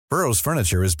Burrow's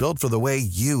furniture is built for the way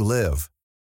you live.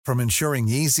 From ensuring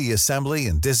easy assembly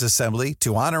and disassembly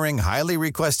to honoring highly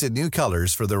requested new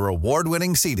colors for their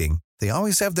award-winning seating, they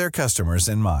always have their customers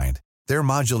in mind. Their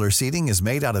modular seating is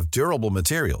made out of durable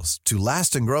materials to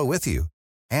last and grow with you.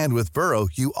 And with Burrow,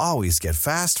 you always get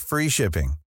fast, free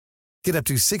shipping. Get up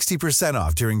to 60%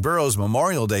 off during Burrow's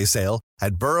Memorial Day sale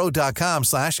at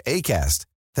burrow.com/ACAST.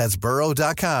 That's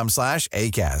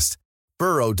burrow.com/ACAST.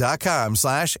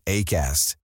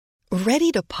 burrow.com/ACAST.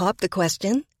 Ready to pop the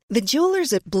question? The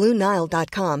jewelers at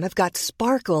BlueNile.com have got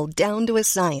sparkle down to a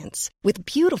science with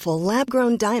beautiful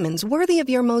lab-grown diamonds worthy of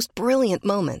your most brilliant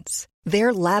moments.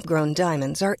 Their lab-grown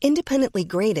diamonds are independently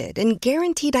graded and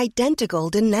guaranteed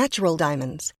identical to natural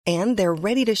diamonds, and they're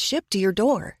ready to ship to your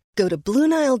door. Go to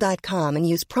BlueNile.com and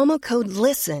use promo code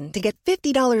LISTEN to get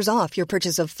 $50 off your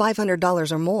purchase of $500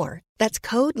 or more. That's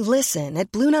code LISTEN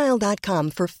at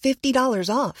BlueNile.com for $50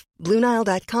 off.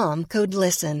 BlueNile.com, code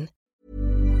LISTEN.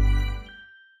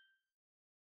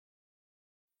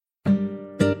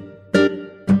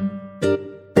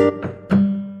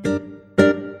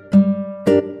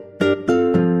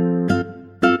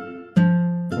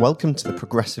 Welcome to the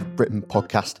Progressive Britain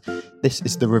podcast. This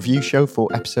is the review show for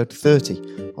episode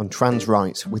 30 on trans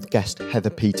rights with guest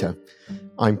Heather Peto.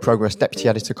 I'm Progress Deputy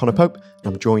Editor Conor Pope, and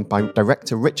I'm joined by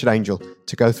Director Richard Angel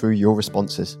to go through your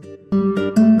responses.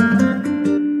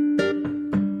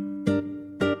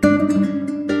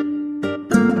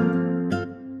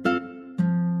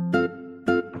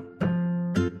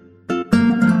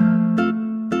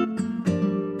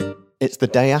 It's the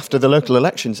day after the local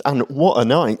elections, and what a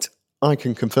night! I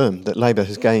can confirm that Labour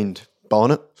has gained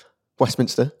Barnet,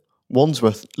 Westminster,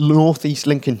 Wandsworth, North East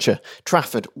Lincolnshire,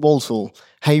 Trafford, Walsall,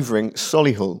 Havering,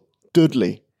 Solihull,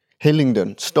 Dudley,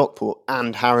 Hillingdon, Stockport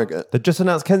and Harrogate. They've just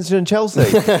announced Kensington and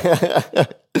Chelsea.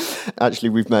 Actually,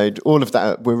 we've made all of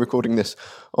that. We're recording this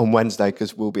on Wednesday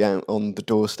because we'll be out on the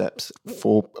doorsteps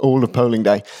for all of polling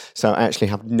day. So I actually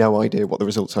have no idea what the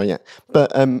results are yet.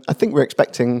 But I think we're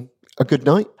expecting a good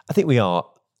night. I think we are.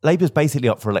 Labour's basically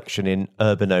up for election in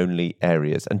urban-only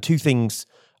areas, and two things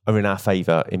are in our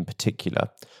favour in particular.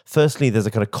 Firstly, there's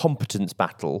a kind of competence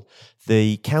battle.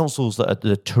 The councils that are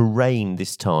the terrain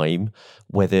this time,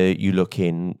 whether you look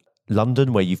in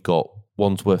London, where you've got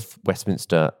Wandsworth,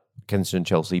 Westminster, Kensington,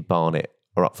 Chelsea, Barnet,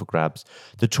 are up for grabs.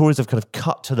 The Tories have kind of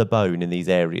cut to the bone in these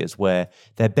areas where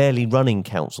they're barely running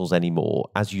councils anymore,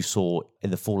 as you saw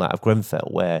in the fallout of Grenfell,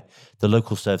 where the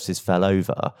local services fell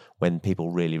over when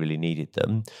people really, really needed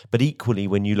them. But equally,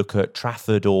 when you look at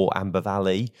Trafford or Amber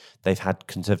Valley, they've had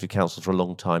Conservative councils for a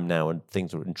long time now and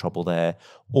things are in trouble there.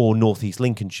 Or North East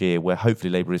Lincolnshire, where hopefully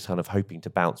Labour is kind of hoping to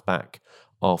bounce back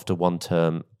after one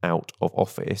term out of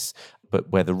office, but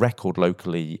where the record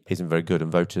locally isn't very good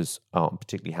and voters aren't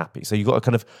particularly happy. So you've got a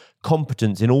kind of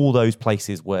competence in all those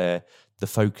places where the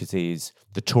focus is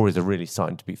the Tories are really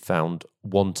starting to be found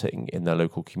wanting in their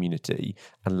local community,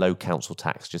 and low council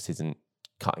tax just isn't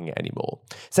cutting it anymore.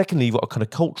 Secondly, you've got a kind of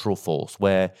cultural force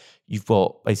where you've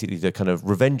got basically the kind of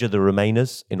revenge of the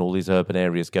Remainers in all these urban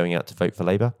areas going out to vote for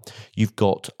Labour. You've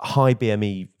got high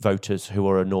BME voters who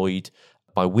are annoyed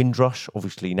by Windrush,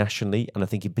 obviously nationally, and I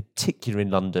think in particular in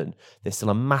London, there's still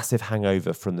a massive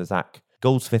hangover from the Zach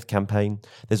Goldsmith campaign.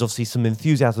 There's obviously some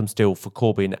enthusiasm still for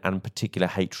Corbyn and particular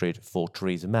hatred for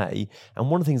Theresa May. And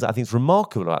one of the things that I think is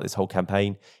remarkable about this whole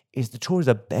campaign is the Tories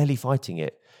are barely fighting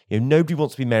it. You know, nobody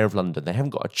wants to be mayor of London. They haven't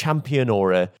got a champion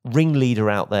or a ringleader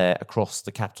out there across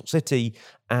the capital city.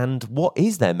 And what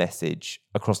is their message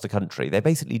across the country? They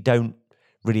basically don't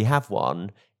really have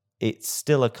one. It's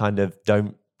still a kind of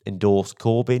don't endorse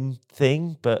Corbyn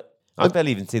thing, but I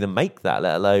barely even see them make that,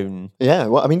 let alone... Yeah,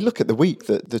 well, I mean, look at the week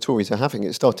that the Tories are having.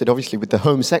 It started, obviously, with the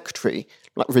Home Secretary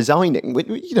resigning,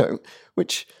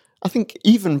 which I think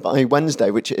even by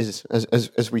Wednesday, which is,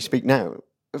 as we speak now,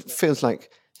 it feels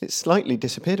like it's slightly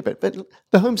disappeared a bit. But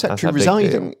the Home Secretary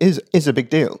resigning is a big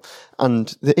deal.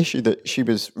 And the issue that she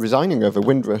was resigning over,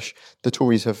 Windrush, the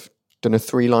Tories have done a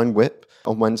 3-line whip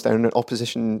on Wednesday and an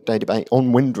opposition day debate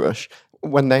on Windrush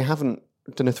when they haven't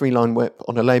done a 3-line whip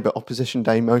on a Labour opposition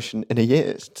day motion in a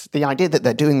year. The idea that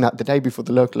they're doing that the day before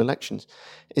the local elections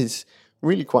is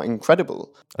really quite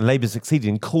incredible. And Labour succeeded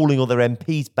in calling all their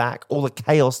MPs back, all the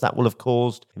chaos that will have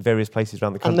caused in various places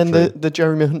around the country. And then the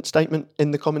Jeremy Hunt statement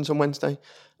in the Commons on Wednesday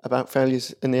about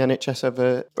failures in the NHS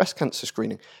over breast cancer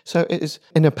screening. So it is,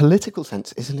 in a political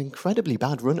sense, is an incredibly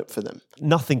bad run-up for them.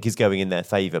 Nothing is going in their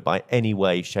favour by any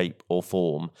way, shape or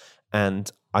form.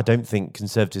 And I don't think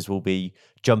Conservatives will be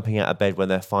jumping out of bed when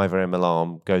their 5am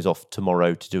alarm goes off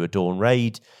tomorrow to do a dawn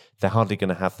raid. They're hardly going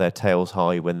to have their tails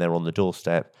high when they're on the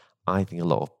doorstep. I think a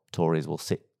lot of Tories will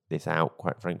sit this out,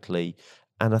 quite frankly,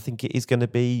 And I think it is going to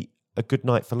be a good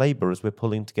night for Labour as we're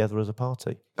pulling together as a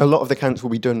party. A lot of the counts will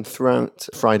be done throughout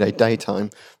Friday daytime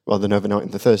rather than overnight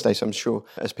on the Thursday. So I'm sure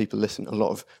as people listen, a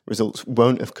lot of results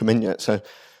won't have come in yet. So,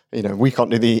 we can't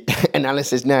do the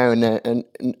analysis now, and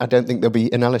I don't think there'll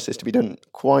be analysis to be done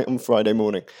quite on Friday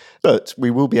morning. But we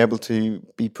will be able to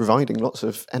be providing lots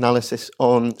of analysis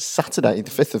on Saturday, the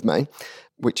 5th of May,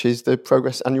 which is the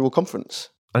Progress Annual Conference.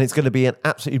 And it's going to be an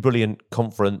absolutely brilliant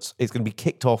conference. It's going to be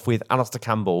kicked off with Alistair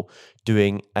Campbell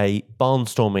doing a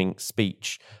barnstorming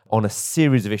speech on a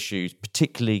series of issues,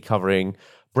 particularly covering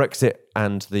Brexit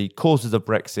and the causes of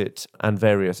Brexit and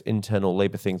various internal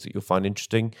Labour things that you'll find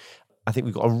interesting. I think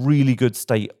we've got a really good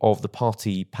state of the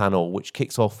party panel, which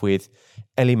kicks off with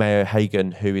Ellie Mae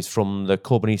O'Hagan, who is from the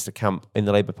Corbynista camp in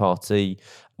the Labour Party,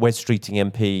 Wes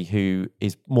Streeting MP, who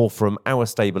is more from our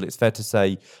stable, it's fair to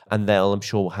say, and they'll, I'm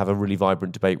sure, have a really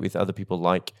vibrant debate with other people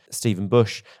like Stephen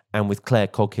Bush and with Claire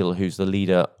Coghill, who's the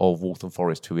leader of Waltham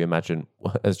Forest, who we imagine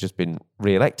has just been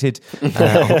re-elected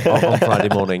on Friday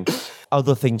morning.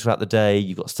 Other things throughout the day,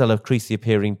 you've got Stella Creasy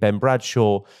appearing, Ben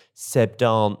Bradshaw, Seb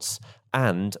Dance,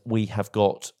 and we have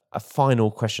got a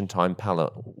final question time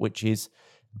palette, which is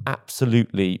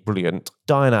absolutely brilliant.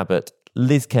 Diane Abbott,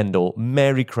 Liz Kendall,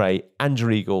 Mary Cray,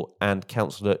 Andrew Eagle, and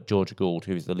Councillor Georgia Gould,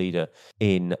 who is the leader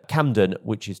in Camden,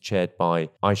 which is chaired by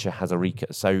Aisha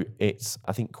Hazarika. So it's,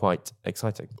 I think, quite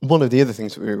exciting. One of the other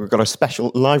things, we've got a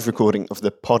special live recording of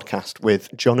the podcast with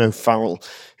John O'Farrell,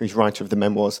 who's writer of the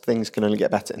memoirs Things Can Only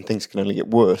Get Better and Things Can Only Get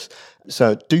Worse.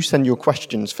 So do send your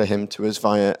questions for him to us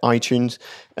via iTunes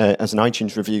as an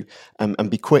iTunes review, and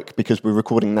be quick because we're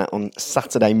recording that on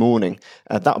Saturday morning.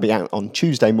 That'll be out on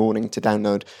Tuesday morning to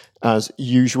download as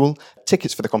usual.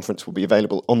 Tickets for the conference will be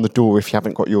available on the door if you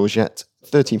haven't got yours yet.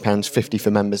 £13.50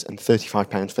 for members and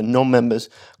 £35 for non-members.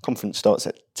 Conference starts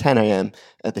at 10 a.m.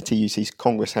 at the TUC's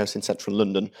Congress House in central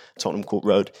London. Tottenham Court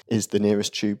Road is the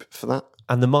nearest tube for that.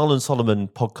 And the Marlon Solomon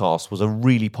podcast was a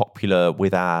really popular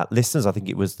with our listeners. I think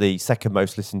it was the second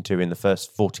most listened to in the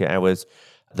first 48 hours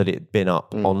that it had been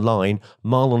up online.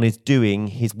 Marlon is doing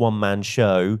his one-man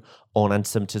show on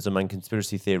anti-Semitism and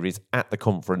conspiracy theories at the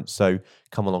conference. So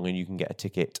come along and you can get a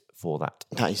ticket for that.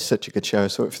 That is such a good show. I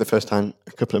saw it for the first time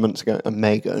a couple of months ago and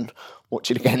may go and watch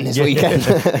it again this weekend.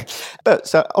 But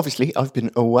so obviously I've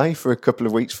been away for a couple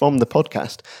of weeks from the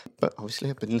podcast, but obviously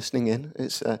I've been listening in.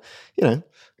 It's,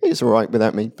 it's all right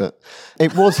without me, but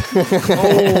it was...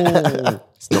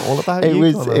 It's not all about you.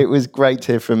 It was great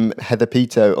to hear from Heather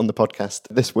Pito on the podcast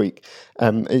this week.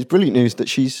 It's brilliant news that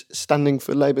she's standing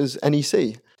for Labour's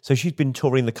NEC. So she's been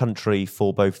touring the country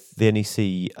for both the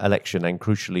NEC election and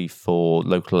crucially for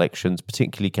local elections,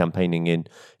 particularly campaigning in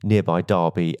nearby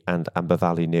Derby and Amber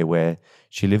Valley near where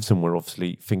she lives. And we're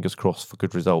obviously fingers crossed for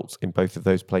good results in both of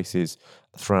those places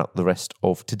throughout the rest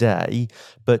of today.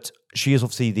 But she is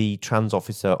obviously the trans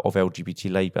officer of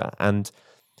LGBT Labour. And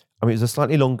I mean, it was a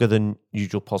slightly longer than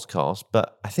usual podcast,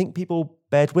 but I think people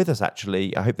bared with us,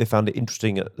 actually. I hope they found it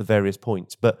interesting at the various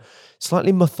points. But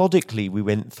slightly methodically, we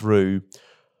went through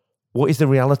what is the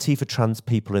reality for trans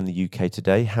people in the UK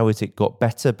today? How has it got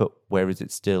better, but where is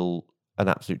it still an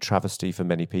absolute travesty for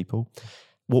many people?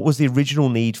 What was the original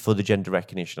need for the Gender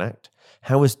Recognition Act?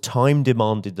 How has time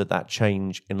demanded that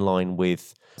change in line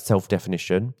with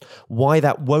self-definition? Why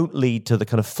that won't lead to the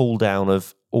kind of fall down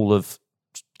of all of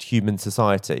human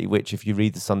society, which if you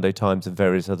read the Sunday Times and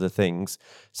various other things,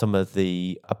 some of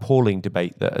the appalling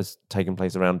debate that has taken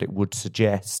place around it would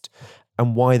suggest,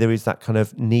 and why there is that kind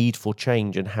of need for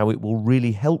change and how it will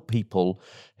really help people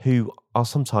who are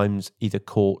sometimes either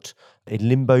caught in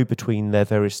limbo between their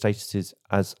various statuses,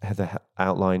 as Heather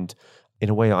outlined, in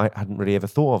a way I hadn't really ever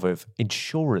thought of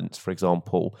insurance, for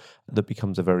example, that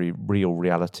becomes a very real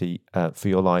reality for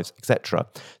your lives, etc.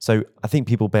 So I think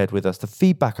people bared with us. The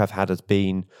feedback I've had has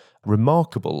been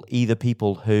remarkable, either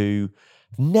people who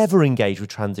never engaged with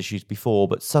trans issues before,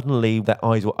 but suddenly their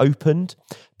eyes were opened,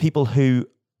 people who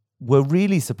were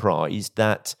really surprised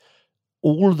that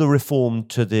all of the reform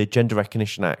to the Gender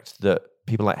Recognition Act that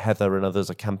people like Heather and others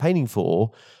are campaigning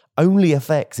for only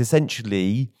affects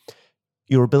essentially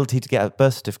your ability to get a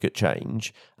birth certificate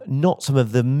change, not some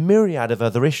of the myriad of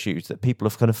other issues that people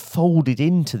have kind of folded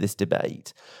into this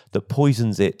debate that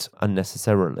poisons it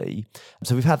unnecessarily.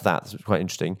 So we've had that. This was quite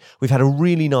interesting. We've had a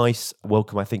really nice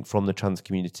welcome, I think, from the trans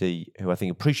community who I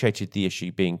think appreciated the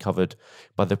issue being covered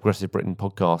by the Progressive Britain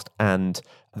podcast and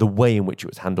the way in which it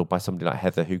was handled by somebody like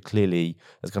Heather, who clearly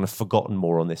has kind of forgotten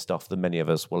more on this stuff than many of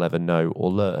us will ever know or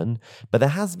learn. But there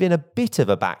has been a bit of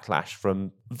a backlash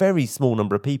from a very small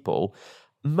number of people,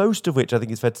 most of which I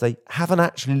think it's fair to say haven't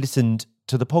actually listened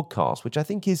to the podcast, which I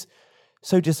think is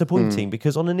so disappointing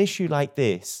because on an issue like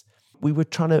this, we were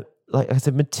trying to like I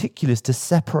said, meticulous to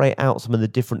separate out some of the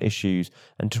different issues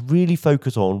and to really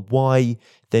focus on why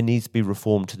there needs to be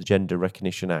reform to the Gender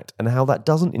Recognition Act and how that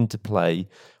doesn't interplay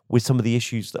with some of the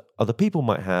issues that other people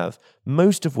might have,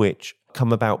 most of which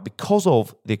come about because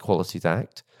of the Equalities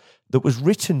Act that was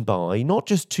written by not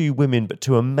just two women, but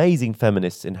two amazing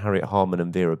feminists in Harriet Harman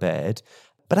and Vera Baird,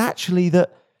 but actually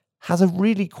that has a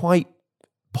really quite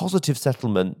positive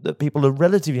settlement that people are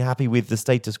relatively happy with the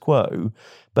status quo,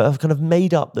 but have kind of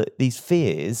made up these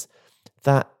fears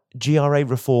that GRA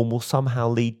reform will somehow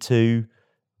lead to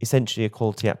essentially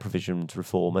Equality Act provisions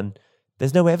reform. And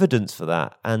there's no evidence for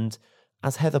that. And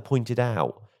as Heather pointed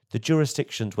out, the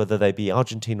jurisdictions, whether they be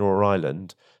Argentina or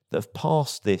Ireland, that have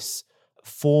passed this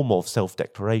form of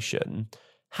self-declaration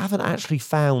haven't actually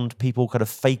found people kind of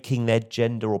faking their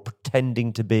gender or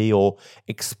pretending to be or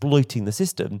exploiting the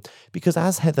system. Because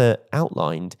as Heather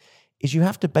outlined, is you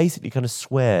have to basically kind of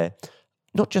swear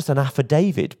not just an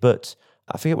affidavit, but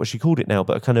I forget what she called it now,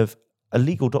 but a kind of a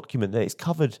legal document that is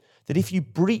covered, that if you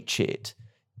breach it,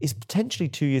 is potentially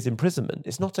 2 years imprisonment.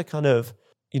 It's not a kind of,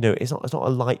 it's not a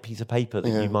light piece of paper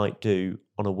that you might do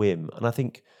on a whim. And I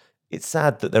think it's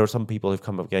sad that there are some people who've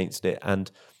come up against it. And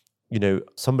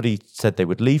somebody said they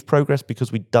would leave Progress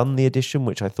because we'd done the edition,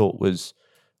 which I thought was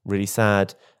really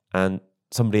sad. And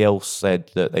somebody else said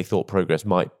that they thought Progress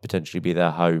might potentially be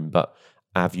their home, but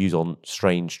our views on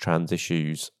strange trans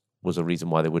issues was a reason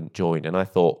why they wouldn't join. And I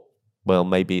thought, well,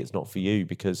 maybe it's not for you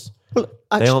because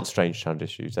they aren't strange trans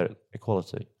issues, they're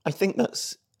equality. I think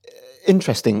that's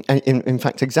interesting. In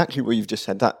fact, exactly what you've just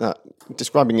said, that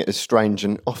describing it as strange,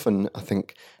 and often I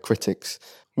think critics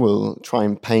will try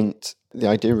and paint the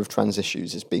idea of trans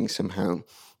issues as being somehow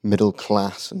middle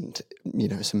class and,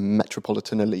 some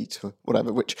metropolitan elite or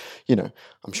whatever, which,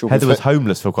 I'm sure... Heather was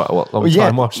homeless for quite a long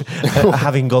time,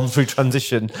 having gone through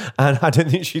transition, and I don't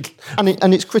think she'd...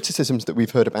 And it's criticisms that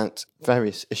we've heard about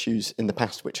various issues in the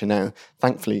past, which are now,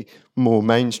 thankfully, more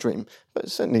mainstream.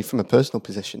 But certainly from a personal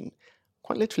position,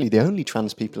 quite literally the only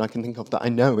trans people I can think of that I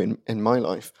know in my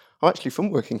life are actually from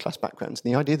working class backgrounds.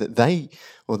 And the idea that they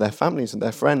or their families and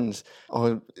their friends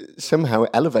are somehow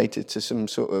elevated to some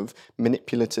sort of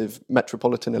manipulative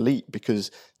metropolitan elite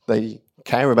because they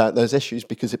care about those issues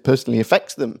because it personally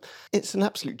affects them. It's an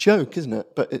absolute joke, isn't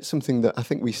it? But it's something that I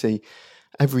think we see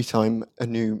every time a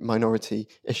new minority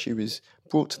issue is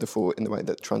brought to the fore in the way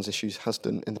that trans issues has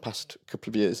done in the past couple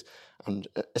of years. And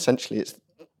essentially it's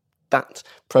that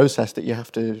process that you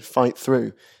have to fight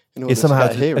through. It's somehow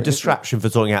a distraction for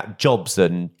sorting out jobs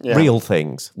and real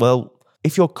things. Well,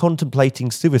 if you're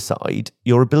contemplating suicide,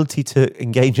 your ability to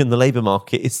engage in the labour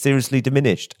market is seriously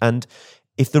diminished. And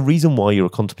if the reason why you're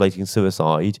contemplating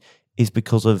suicide is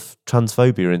because of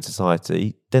transphobia in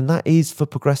society, then that is for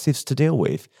progressives to deal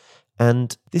with.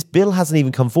 And this bill hasn't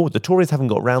even come forward. The Tories haven't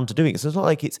got around to doing it. So it's not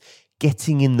like it's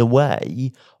getting in the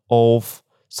way of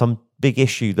some big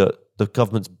issue that the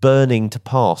government's burning to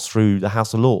pass through the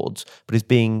House of Lords, but is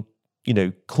being,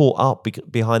 caught up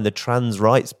behind the trans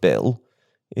rights bill.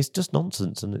 It's just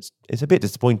nonsense, and it's a bit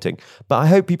disappointing. But I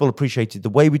hope people appreciated the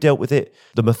way we dealt with it,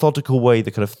 the methodical way, the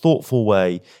kind of thoughtful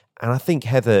way. And I think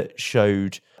Heather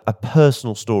showed a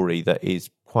personal story that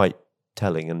is quite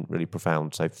telling and really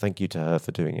profound. So thank you to her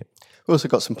for doing it. We also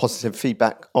got some positive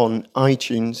feedback on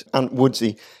iTunes. Ant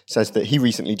Woodsy says that he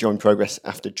recently joined Progress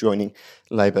after joining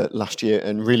Labour last year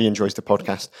and really enjoys the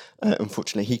podcast.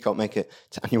 Unfortunately, he can't make it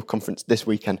to annual conference this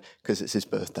weekend because it's his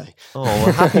birthday. Oh,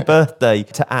 well, happy birthday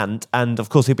to Ant. And of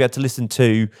course, he'll be able to listen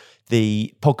to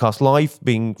the podcast live,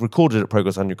 being recorded at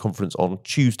Progress Annual Conference on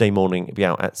Tuesday morning. It'll be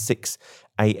out at 6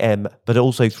 a.m, but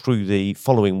also through the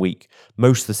following week.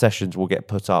 Most of the sessions will get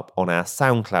put up on our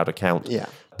SoundCloud account.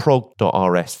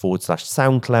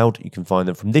 prog.rs/SoundCloud. You can find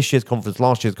them from this year's conference,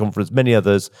 last year's conference, many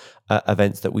others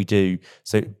events that we do.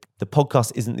 So the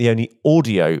podcast isn't the only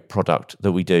audio product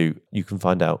that we do. You can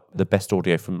find out the best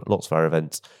audio from lots of our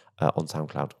events on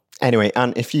SoundCloud. Anyway,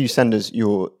 and if you send us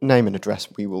your name and address,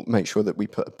 we will make sure that we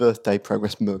put a birthday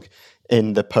Progress mug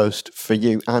in the post for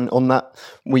you. And on that,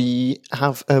 we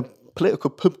have a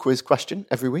political pub quiz question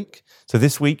every week. So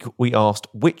this week we asked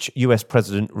which US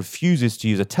president refuses to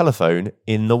use a telephone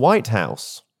in the White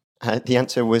House? The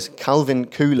answer was Calvin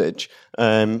Coolidge.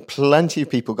 Plenty of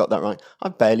people got that right.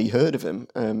 I've barely heard of him.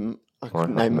 I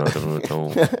couldn't name him at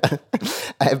all.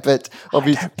 But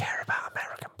obviously, I don't care about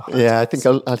American politics. Yeah,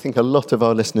 I think a lot of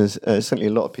our listeners, certainly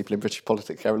a lot of people in British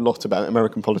politics, care a lot about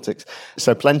American politics.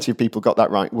 So plenty of people got that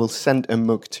right. We'll send a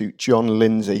mug to John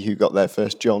Lindsay, who got there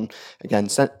first. John, again,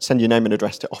 send your name and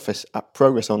address to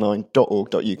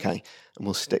office@progressonline.org.uk, and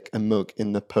we'll stick a mug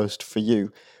in the post for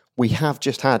you. we have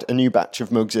just had a new batch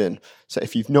of mugs in. So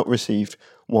if you've not received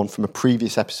one from a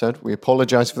previous episode, we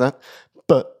apologise for that.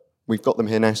 But we've got them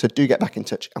here now, so do get back in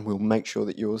touch and we'll make sure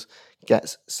that yours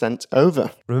gets sent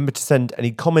over. Remember to send any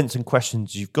comments and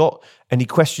questions you've got, any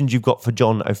questions you've got for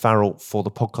John O'Farrell for the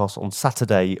podcast on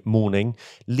Saturday morning.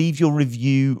 Leave your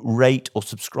review, rate or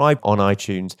subscribe on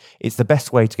iTunes. It's the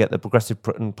best way to get the Progressive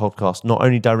Britain podcast not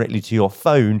only directly to your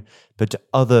phone, but to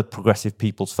other progressive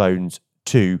people's phones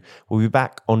too. We'll be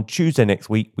back on Tuesday next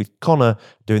week with Connor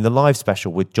doing the live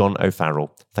special with John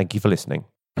O'Farrell. Thank you for listening.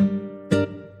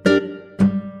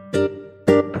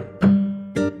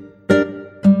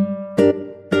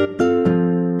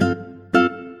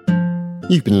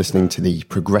 You've been listening to the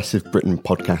Progressive Britain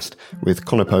podcast with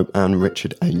Connor Pope and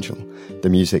Richard Angel. The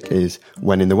music is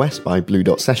When in the West by Blue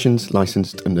Dot Sessions,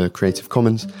 licensed under Creative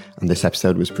Commons, and this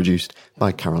episode was produced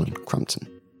by Carolyn Crampton.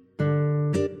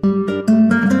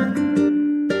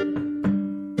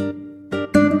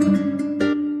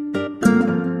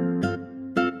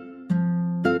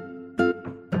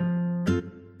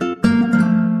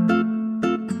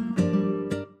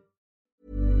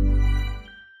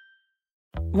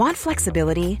 Want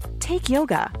flexibility? Take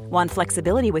yoga. Want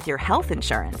flexibility with your health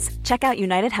insurance? Check out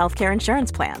United Healthcare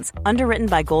Insurance Plans. Underwritten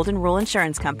by Golden Rule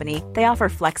Insurance Company, they offer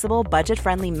flexible,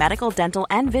 budget-friendly medical, dental,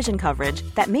 and vision coverage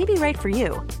that may be right for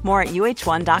you. More at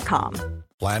uh1.com.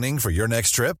 Planning for your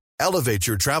next trip? Elevate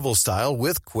your travel style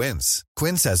with Quince.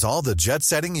 Quince has all the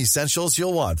jet-setting essentials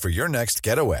you'll want for your next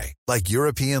getaway, like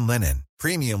European linen,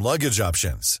 premium luggage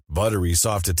options, buttery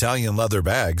soft Italian leather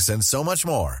bags, and so much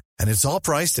more. And it's all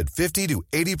priced at 50 to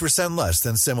 80% less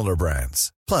than similar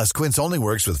brands. Plus, Quince only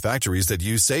works with factories that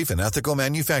use safe and ethical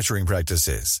manufacturing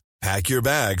practices. Pack your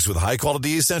bags with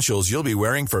high-quality essentials you'll be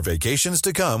wearing for vacations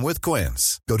to come with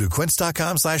Quince. Go to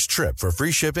quince.com/trip for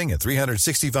free shipping and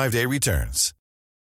 365-day returns.